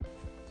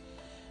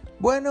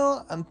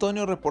Bueno,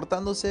 Antonio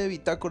reportándose,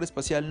 bitácora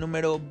espacial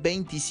número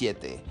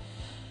 27.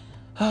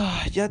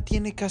 Ya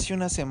tiene casi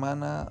una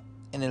semana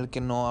en el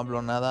que no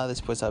hablo nada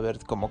después de haber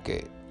como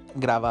que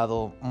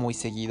grabado muy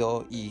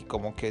seguido y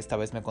como que esta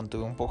vez me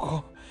contuve un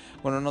poco.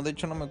 Bueno, no, de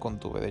hecho no me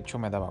contuve, de hecho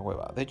me daba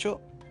hueva. De hecho,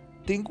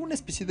 tengo una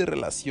especie de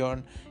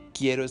relación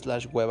quiero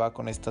slash hueva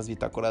con estas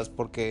bitácoras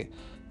porque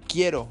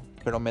quiero,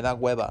 pero me da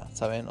hueva,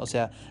 ¿saben? O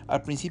sea,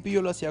 al principio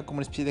yo lo hacía como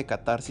una especie de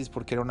catarsis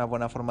porque era una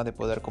buena forma de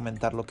poder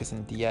comentar lo que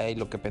sentía y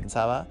lo que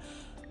pensaba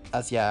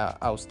hacia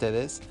a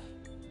ustedes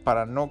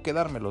para no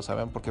quedármelo,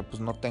 ¿saben? Porque pues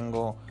no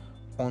tengo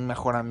un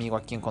mejor amigo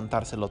a quien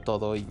contárselo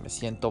todo y me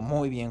siento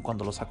muy bien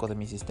cuando lo saco de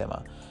mi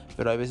sistema.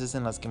 Pero hay veces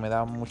en las que me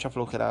da mucha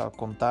flojera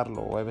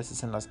contarlo o hay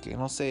veces en las que,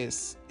 no sé,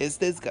 es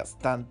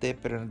desgastante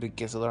pero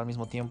enriquecedor al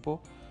mismo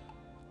tiempo.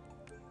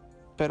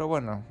 Pero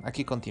bueno,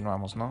 aquí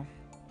continuamos, ¿no?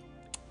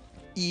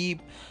 Y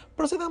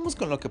procedamos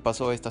con lo que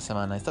pasó esta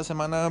semana. Esta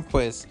semana,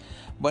 pues,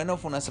 bueno,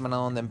 fue una semana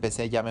donde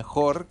empecé ya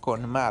mejor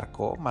con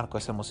Marco. Marco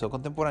es el Museo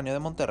Contemporáneo de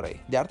Monterrey,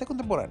 de Arte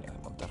Contemporáneo de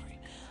Monterrey.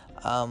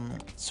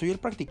 Soy el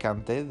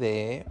practicante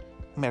de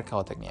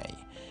Mercadotecnia ahí.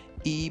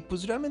 Y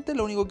pues realmente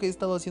lo único que he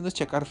estado haciendo es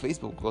checar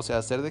Facebook, o sea,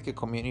 hacer de que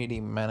community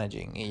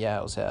managing y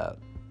ya, o sea,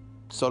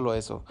 solo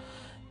eso.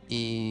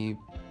 Y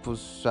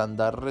pues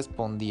andar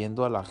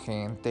respondiendo a la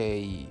gente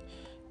y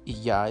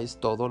ya es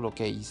todo lo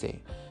que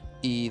hice.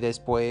 Y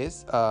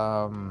después,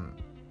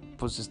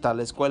 pues está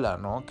la escuela,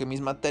 ¿no? Que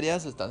mis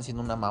materias están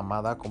siendo una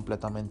mamada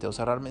completamente. O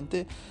sea,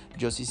 realmente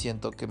yo sí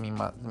siento que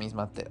mis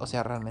materias, o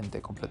sea,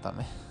 realmente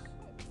completamente.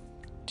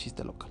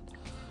 Chiste local.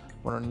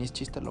 Bueno, ni es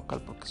chiste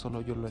local porque solo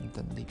yo lo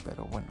entendí,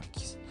 pero bueno,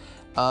 aquí.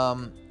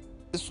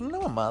 Es una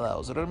mamada,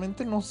 o sea,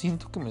 realmente no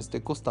siento que me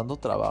esté costando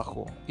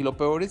trabajo. Y lo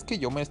peor es que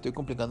yo me estoy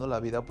complicando la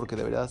vida porque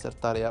debería hacer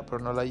tarea, pero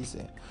no la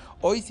hice.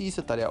 Hoy sí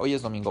hice tarea, hoy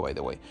es domingo, by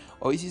the way.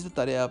 Hoy sí hice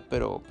tarea,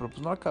 pero pues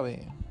no la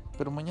acabé.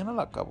 Pero mañana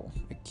la acabo,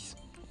 X.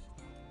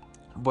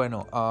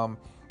 Bueno,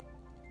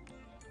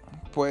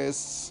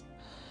 pues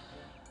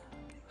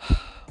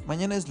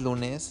mañana es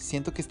lunes,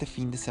 siento que este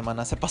fin de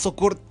semana se pasó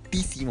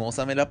cortísimo, o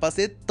sea, me la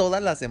pasé toda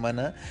la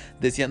semana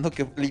deseando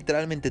que,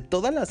 literalmente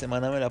toda la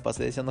semana me la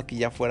pasé deseando que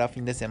ya fuera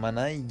fin de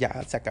semana y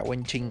ya se acabó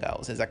en chinga,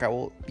 o sea, se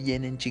acabó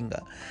bien en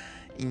chinga.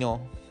 Y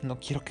no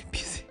quiero que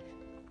empiece.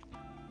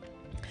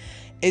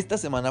 Esta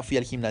semana fui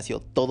al gimnasio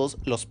todos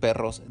los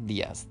perros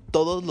días.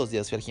 Todos los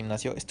días fui al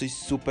gimnasio. Estoy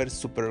súper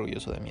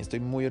orgulloso de mí.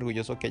 Estoy muy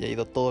orgulloso que haya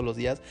ido todos los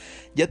días.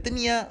 Ya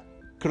tenía,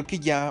 creo que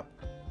ya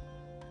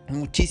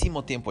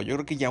muchísimo tiempo. Yo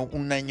creo que ya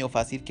un año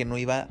fácil que no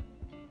iba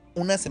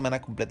una semana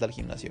completa al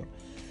gimnasio.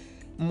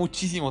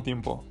 Muchísimo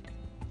tiempo.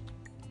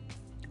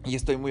 Y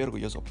estoy muy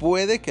orgulloso.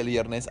 Puede que el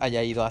viernes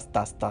haya ido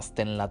hasta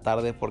en la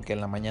tarde porque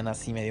en la mañana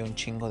sí me dio un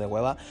chingo de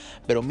hueva.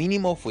 Pero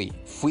mínimo fui.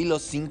 Fui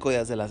los 5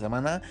 días de la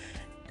semana.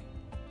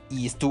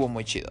 Y estuvo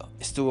muy chido,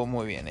 estuvo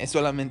muy bien. Es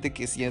solamente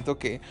que siento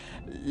que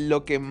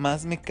lo que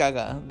más me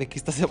caga de que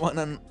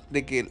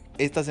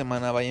esta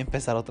semana vaya a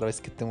empezar otra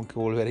vez que tengo que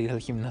volver a ir al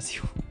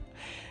gimnasio.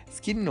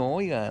 Es que no,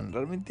 oigan,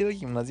 realmente ir al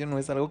gimnasio no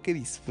es algo que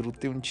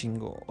disfrute un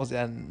chingo. O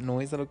sea,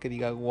 no es algo que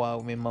diga,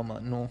 wow, me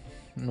mama. No,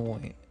 no.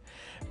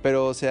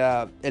 Pero, o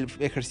sea, el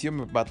ejercicio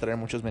me va a traer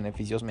muchos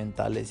beneficios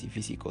mentales y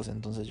físicos.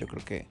 Entonces yo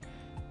creo que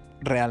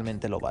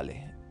realmente lo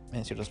vale.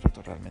 En cierto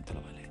aspecto, realmente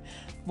lo vale.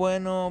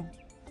 Bueno,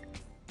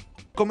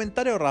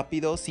 comentario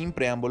rápido, sin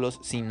preámbulos,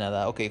 sin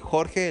nada. Ok,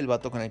 Jorge, el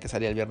vato con el que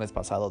salí el viernes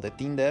pasado de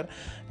Tinder,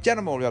 ya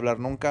no me volvió a hablar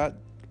nunca.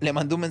 Le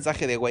mandé un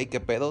mensaje de güey, qué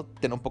pedo,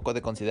 ten un poco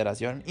de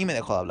consideración y me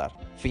dejó de hablar.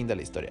 Fin de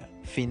la historia.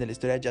 Fin de la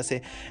historia, ya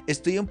sé.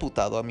 Estoy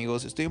emputado,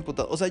 amigos, estoy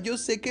emputado. O sea, yo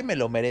sé que me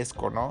lo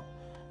merezco, ¿no?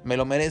 Me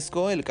lo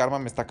merezco, el karma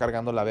me está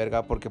cargando la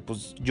verga porque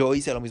pues yo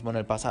hice lo mismo en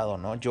el pasado,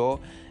 ¿no?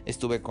 Yo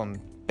estuve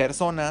con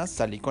personas,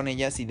 salí con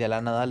ellas y de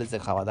la nada les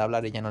dejaba de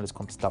hablar y ya no les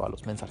contestaba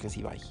los mensajes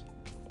y bye.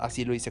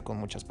 Así lo hice con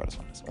muchas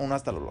personas. Uno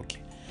hasta lo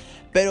bloqueé.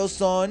 Pero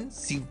son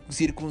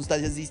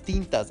circunstancias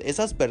distintas.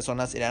 Esas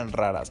personas eran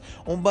raras.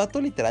 Un vato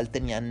literal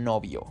tenía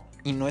novio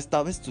y no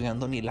estaba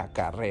estudiando ni la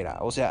carrera.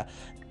 O sea,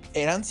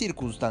 eran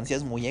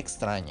circunstancias muy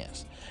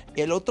extrañas.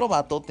 El otro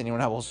vato tenía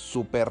una voz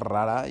súper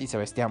rara y se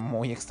vestía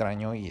muy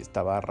extraño y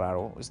estaba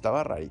raro,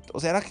 estaba rarito. O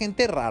sea, era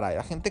gente rara,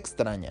 era gente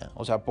extraña.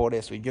 O sea, por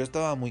eso. Y yo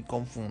estaba muy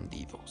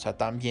confundido. O sea,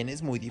 también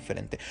es muy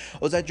diferente.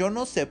 O sea, yo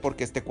no sé por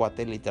qué este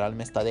cuate literal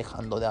me está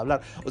dejando de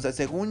hablar. O sea,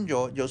 según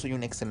yo soy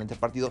un excelente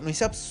partido. No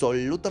hice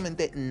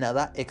absolutamente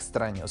nada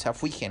extraño. O sea,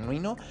 fui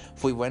genuino,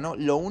 fui bueno.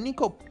 Lo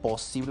único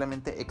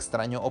posiblemente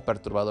extraño o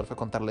perturbador fue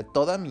contarle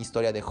toda mi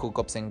historia de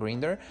hookups en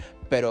Grindr.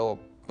 Pero,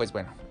 pues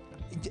bueno,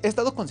 he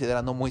estado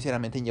considerando muy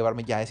seriamente en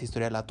llevarme ya esa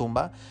historia a la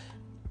tumba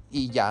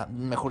y ya,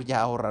 mejor ya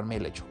ahorrarme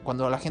el hecho.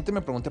 Cuando la gente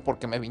me pregunte por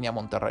qué me vine a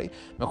Monterrey,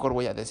 mejor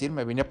voy a decir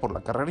me vine por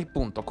la carrera y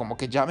punto. Como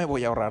que ya me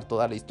voy a ahorrar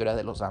toda la historia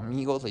de los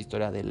amigos, la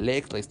historia del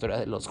ex, la historia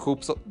de los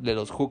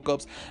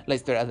hookups, la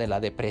historia de la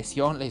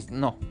depresión.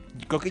 No,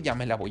 creo que ya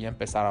me la voy a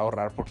empezar a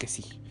ahorrar porque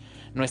sí.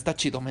 No está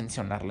chido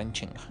mencionarla en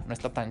chinga, no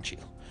está tan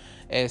chido.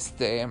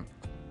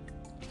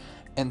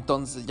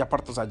 Entonces, ya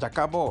aparte, o sea, ya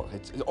acabó,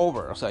 it's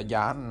over, o sea,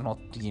 ya no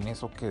tiene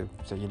eso que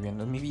seguir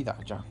viendo en mi vida,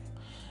 ya.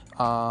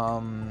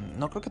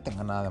 No creo que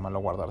tenga nada de malo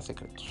guardar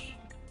secretos.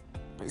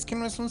 Es que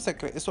no es un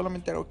secreto, es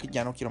solamente algo que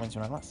ya no quiero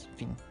mencionar más. En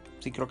fin,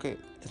 sí creo que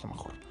es lo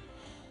mejor.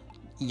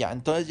 Y ya,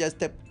 entonces ya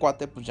este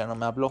cuate pues ya no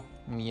me habló.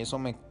 Y eso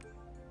me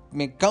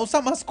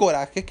causa más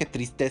coraje que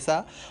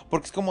tristeza.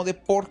 Porque es como de,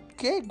 ¿por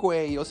qué,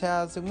 güey? O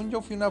sea, según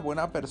yo fui una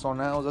buena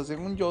persona. O sea,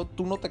 según yo,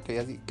 tú no te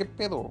querías ir. ¿Qué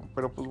pedo?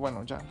 Pero pues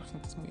bueno, ya, la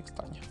gente es muy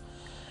extraña.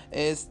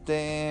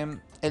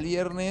 El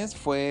viernes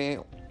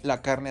fue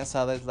la carne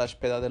asada /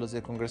 peda de los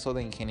del Congreso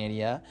de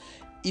Ingeniería.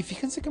 Y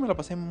fíjense que me la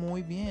pasé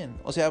muy bien.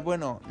 O sea,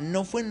 bueno,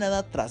 no fue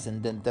nada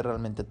trascendente.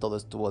 Realmente todo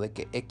estuvo de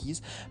que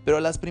X.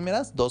 Pero las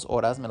primeras 2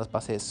 horas me las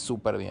pasé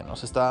súper bien. O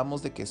sea,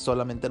 estábamos de que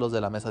solamente los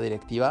de la mesa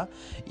directiva.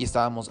 Y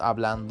estábamos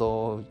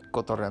hablando,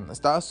 cotorreando.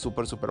 Estaba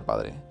súper, súper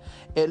padre.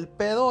 El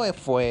pedo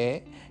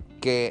fue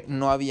que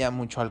no había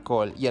mucho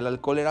alcohol. Y el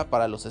alcohol era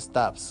para los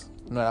staffs.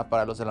 No era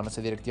para los de la mesa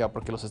directiva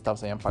porque los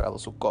staffs habían pagado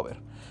su cover.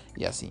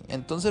 Y así.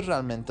 Entonces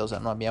realmente, o sea,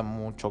 no había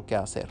mucho que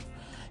hacer.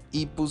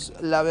 Y pues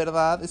la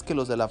verdad es que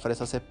los de la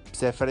fresa se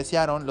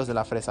freciaron, los de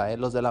la fresa,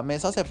 los de la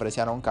mesa se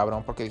freciaron,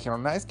 cabrón, porque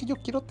dijeron, es que yo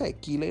quiero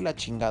tequila y la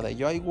chingada. Y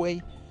yo, ay,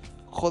 güey,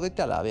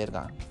 jódete a la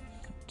verga.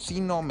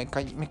 Sí, no, me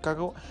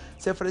cago.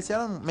 Se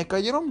freciaron, me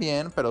cayeron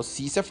bien, pero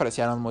sí se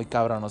freciaron muy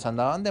cabrón. O sea,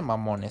 andaban de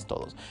mamones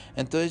todos.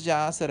 Entonces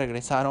ya se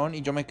regresaron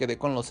y yo me quedé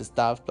con los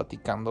staffs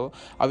platicando.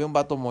 Había un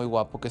vato muy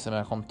guapo que se me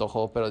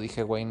antojó, pero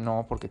dije, güey,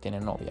 no, porque tiene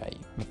novia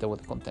y me debo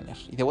de contener.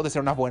 Y debo de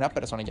ser una buena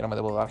persona y ya no me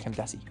debo dar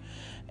gente así.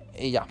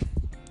 Y ya.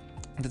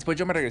 Después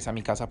yo me regresé a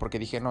mi casa porque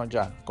dije, no,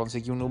 ya,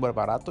 conseguí un Uber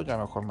barato, ya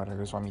mejor me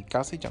regreso a mi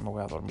casa y ya me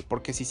voy a dormir.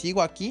 Porque si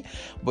sigo aquí,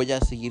 voy a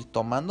seguir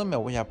tomando, me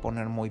voy a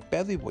poner muy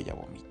pedo y voy a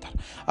vomitar.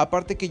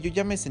 Aparte que yo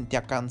ya me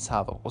sentía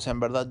cansado, o sea,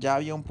 en verdad ya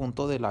había un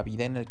punto de la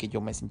vida en el que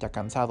yo me sentía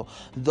cansado.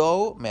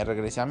 Though me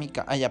regresé a mi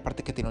casa, ay,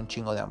 aparte que tenía un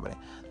chingo de hambre.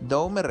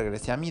 Though me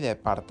regresé a mi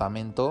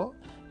departamento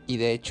y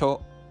de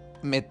hecho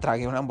me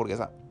tragué una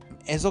hamburguesa.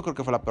 Eso creo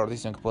que fue la peor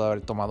decisión que pude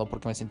haber tomado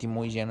porque me sentí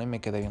muy lleno y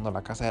me quedé viendo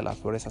la Casa de las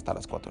Flores hasta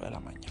las 4 de la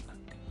mañana.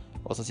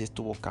 O sea, sí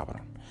estuvo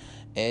cabrón.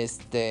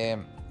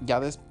 Ya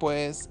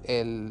después,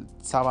 el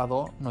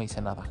sábado, no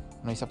hice nada.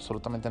 No hice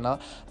absolutamente nada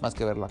más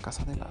que ver la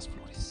Casa de las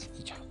Flores.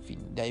 Y ya,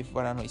 fin. De ahí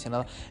fuera no hice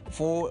nada.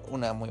 Fue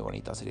una muy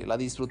bonita serie. La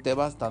disfruté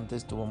bastante,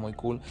 estuvo muy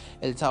cool.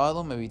 El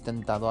sábado me vi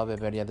tentado a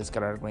beber y a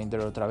descargar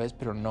Grindr otra vez,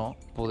 pero no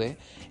pude.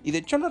 Y de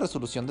hecho la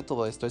resolución de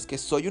todo esto es que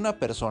soy una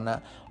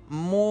persona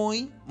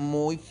muy,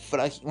 muy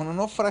frágil. Bueno,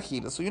 no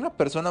frágil, soy una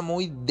persona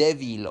muy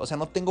débil. O sea,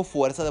 no tengo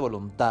fuerza de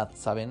voluntad,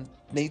 ¿saben?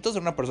 Necesito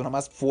ser una persona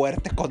más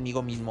fuerte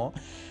conmigo mismo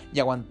y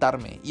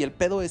aguantarme. Y el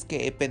pedo es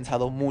que he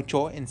pensado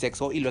mucho en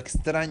sexo y lo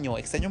extraño.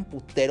 Extraño un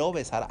putero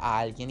besar a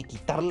alguien y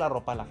quitarle la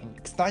ropa a la gente.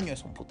 Extraño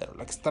eso un putero,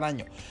 lo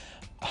extraño.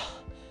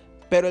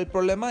 Pero el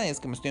problema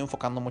es que me estoy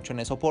enfocando mucho en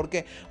eso. ¿Por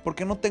qué?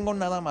 Porque no tengo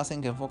nada más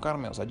en que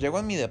enfocarme. O sea, llego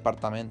a mi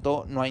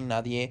departamento, no hay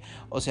nadie.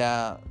 O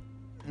sea,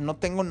 no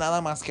tengo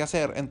nada más que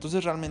hacer.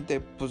 Entonces realmente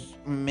pues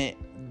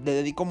le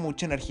dedico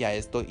mucha energía a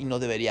esto y no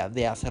debería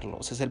de hacerlo.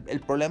 O sea,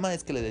 el problema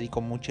es que le dedico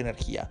mucha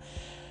energía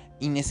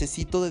y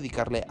necesito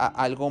dedicarle a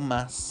algo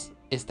más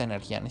esta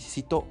energía.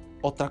 Necesito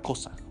otra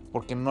cosa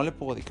porque no le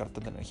puedo dedicar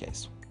tanta energía a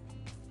eso.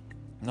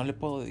 No le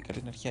puedo dedicar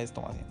energía a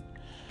esto más bien.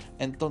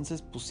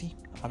 Entonces pues sí,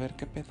 a ver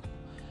qué pedo.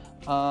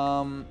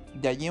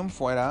 De allí en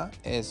fuera,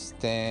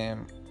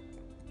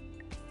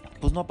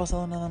 pues no ha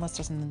pasado nada más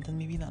trascendente en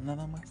mi vida,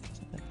 nada más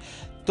trascendente.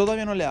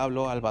 Todavía no le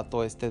hablo al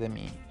vato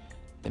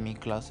de mi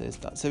clase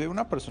esta. Se ve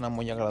una persona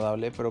muy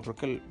agradable, pero creo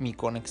que mi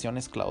conexión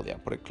es Claudia,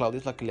 porque Claudia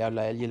es la que le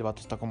habla a él y el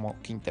vato está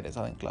como que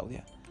interesado en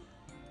Claudia.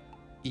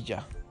 Y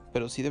ya,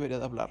 pero sí debería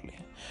de hablarle.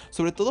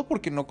 Sobre todo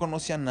porque no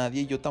conoce a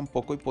nadie, yo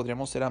tampoco, y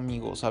podríamos ser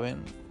amigos,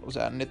 ¿saben? O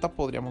sea, neta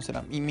podríamos ser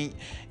amigos.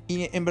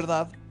 Y en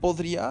verdad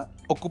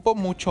ocupo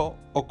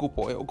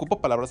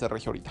palabras de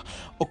regio ahorita.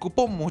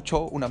 Ocupo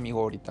mucho un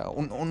amigo ahorita,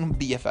 un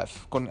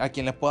BFF, a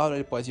quien le puedo hablar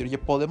y puedo decir, oye,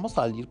 podemos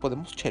salir,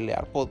 podemos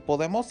chelear,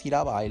 podemos ir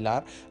a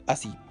bailar,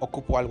 así,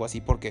 ocupo algo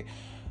así porque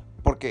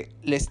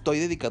le estoy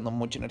dedicando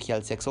mucha energía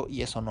al sexo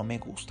y eso no me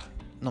gusta.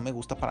 No me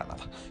gusta para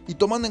nada. Y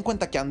tomando en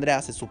cuenta que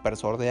Andrea se super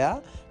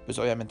sordea, pues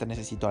obviamente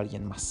necesito a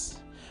alguien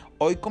más.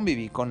 Hoy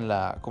conviví con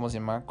la, ¿cómo se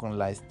llama? Con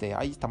la,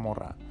 esta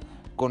morra.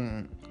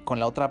 Con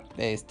la otra,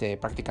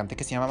 practicante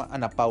que se llama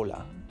Ana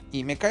Paula.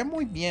 Y me cae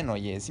muy bien,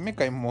 oye, sí me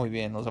cae muy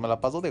bien. O sea, me la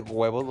paso de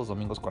huevos los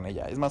domingos con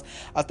ella. Es más,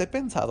 hasta he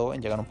pensado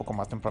en llegar un poco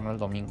más temprano el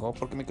domingo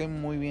porque me cae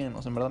muy bien.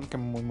 O sea, en verdad me cae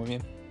muy, muy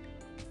bien.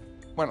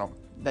 Bueno,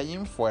 de allí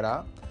en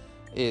fuera,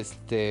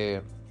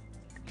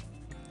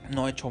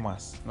 no he hecho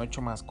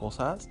más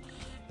cosas.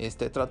 He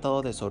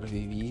tratado de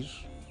sobrevivir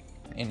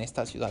en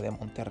esta ciudad de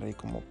Monterrey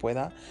como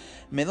pueda.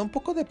 Me da un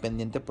poco de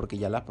pendiente porque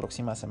ya la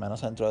próxima semana, o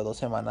sea, dentro de 2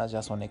 semanas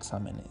ya son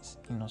exámenes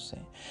y no sé.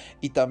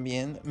 Y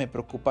también me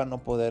preocupa no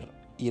poder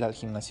ir al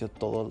gimnasio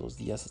todos los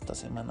días esta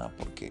semana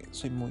porque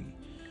soy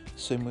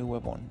muy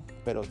huevón,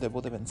 pero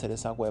debo de vencer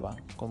esa hueva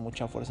con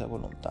mucha fuerza de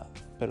voluntad,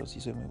 pero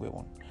sí soy muy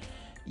huevón.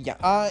 Y ya,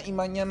 y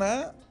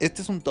mañana,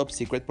 este es un top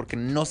secret porque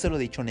no se lo he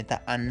dicho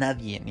neta a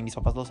nadie, ni mis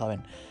papás lo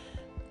saben.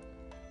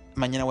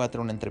 Mañana voy a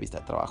tener una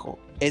entrevista de trabajo.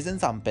 Es en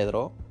San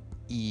Pedro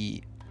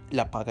y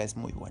la paga es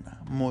muy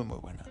buena, muy muy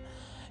buena.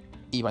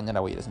 Y mañana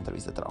voy a ir a esa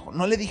entrevista de trabajo.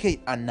 No le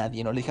dije a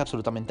nadie, no le dije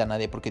absolutamente a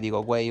nadie porque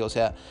digo, güey, o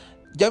sea,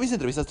 ya mis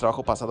entrevistas de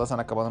trabajo pasadas han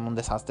acabado en un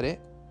desastre.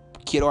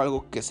 Quiero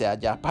algo que sea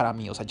ya para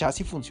mí, o sea, ya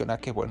si funciona,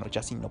 qué bueno,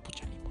 ya si no,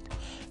 pues ya ni modo.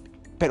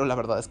 Pero la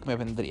verdad es que me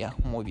vendría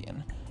muy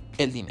bien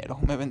el dinero,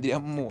 me vendría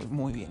muy,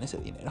 muy bien ese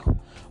dinero.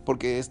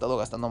 Porque he estado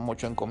gastando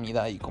mucho en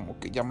comida y como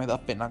que ya me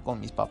da pena con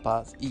mis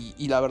papás.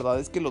 Y la verdad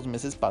es que los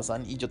meses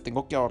pasan y yo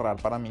tengo que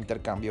ahorrar para mi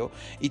intercambio.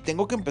 Y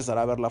tengo que empezar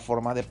a ver la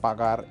forma de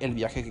pagar el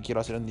viaje que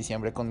quiero hacer en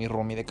diciembre con mi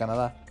roomie de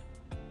Canadá.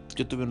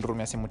 Yo tuve un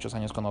roomie hace muchos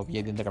años cuando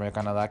vi de intercambio a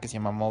Canadá que se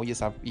llama Mo y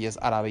es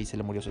árabe y se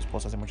le murió su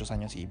esposa hace muchos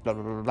años y bla,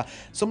 bla, bla, bla.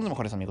 Somos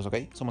mejores amigos, ¿ok?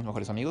 Somos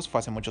mejores amigos, fue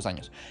hace muchos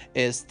años.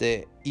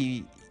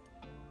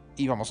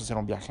 Y vamos a hacer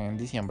un viaje en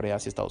diciembre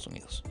hacia Estados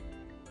Unidos.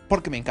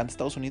 Porque me encanta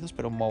Estados Unidos,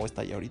 pero Mo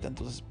está allá ahorita,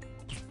 entonces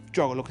pues,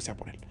 yo hago lo que sea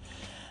por él.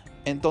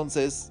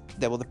 Entonces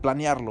debo de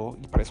planearlo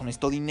y para eso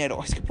necesito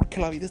dinero. Es que ¿por qué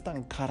la vida es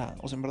tan cara?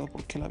 O sea, en verdad,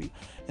 ¿por qué la vida?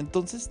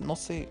 Entonces, no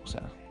sé, o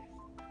sea,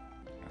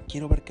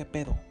 quiero ver qué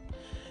pedo.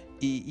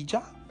 Y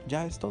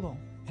ya es todo.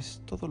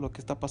 Es todo lo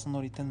que está pasando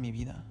ahorita en mi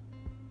vida.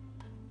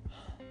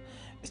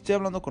 Estoy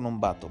hablando con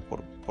un vato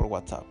por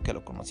WhatsApp que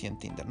lo conocí en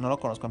Tinder. No lo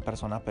conozco en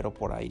persona, pero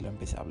por ahí lo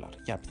empecé a hablar.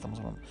 Ya estamos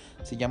hablando.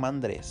 Se llama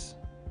Andrés.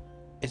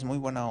 Es muy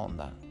buena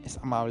onda, es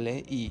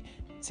amable y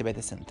se ve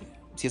decente.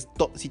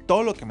 Si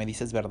todo lo que me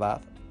dice es verdad,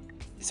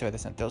 se ve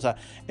decente. O sea,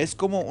 es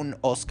como un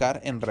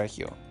Oscar en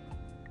regio.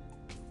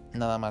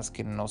 Nada más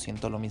que no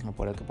siento lo mismo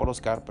por él que por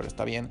Oscar, pero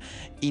está bien.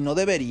 Y no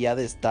debería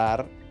de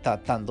estar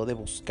tratando de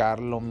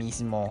buscar lo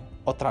mismo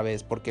otra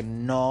vez, porque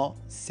no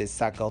se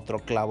saca otro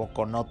clavo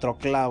con otro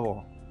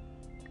clavo.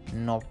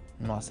 No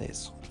hace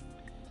eso.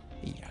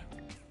 Y ya.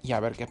 Y a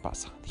ver qué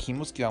pasa.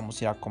 Dijimos que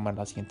íbamos a ir a comer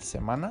la siguiente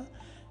semana.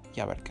 Y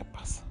a ver qué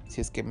pasa.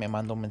 Si es que me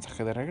manda un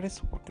mensaje de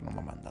regreso, porque no me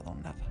ha mandado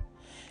nada.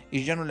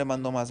 Y yo no le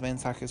mando más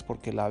mensajes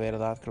porque la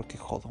verdad creo que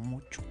jodo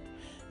mucho.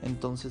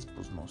 Entonces,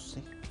 pues no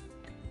sé.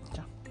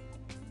 Ya.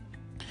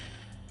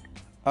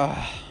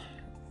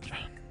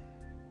 Ya.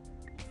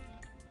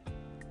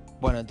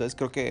 Bueno, entonces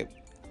creo que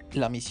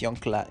la misión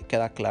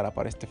queda clara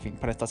para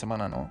para esta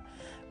semana, ¿no?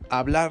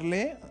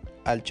 Hablarle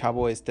al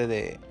chavo este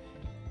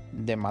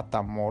de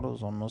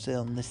Matamoros, o no sé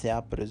dónde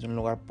sea, pero es de un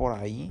lugar por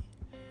ahí.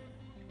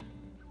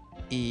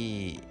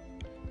 Y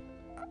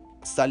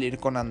salir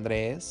con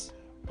Andrés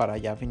para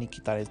ya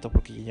finiquitar esto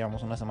porque ya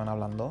llevamos una semana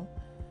hablando.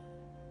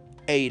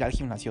 E ir al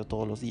gimnasio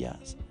todos los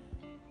días.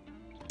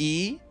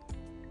 Y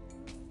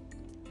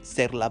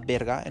ser la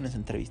verga en esa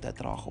entrevista de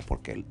trabajo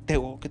porque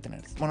tengo que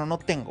tener... Bueno, no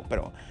tengo,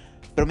 pero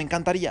me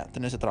encantaría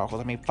tener ese trabajo. O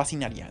sea, me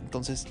fascinaría.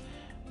 Entonces,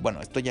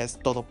 bueno, esto ya es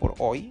todo por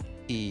hoy.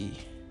 Y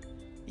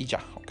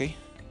ya, ¿ok?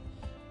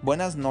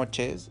 Buenas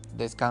noches.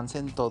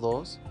 Descansen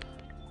todos.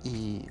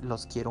 Y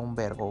los quiero un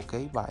vergo, ¿ok?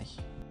 Bye.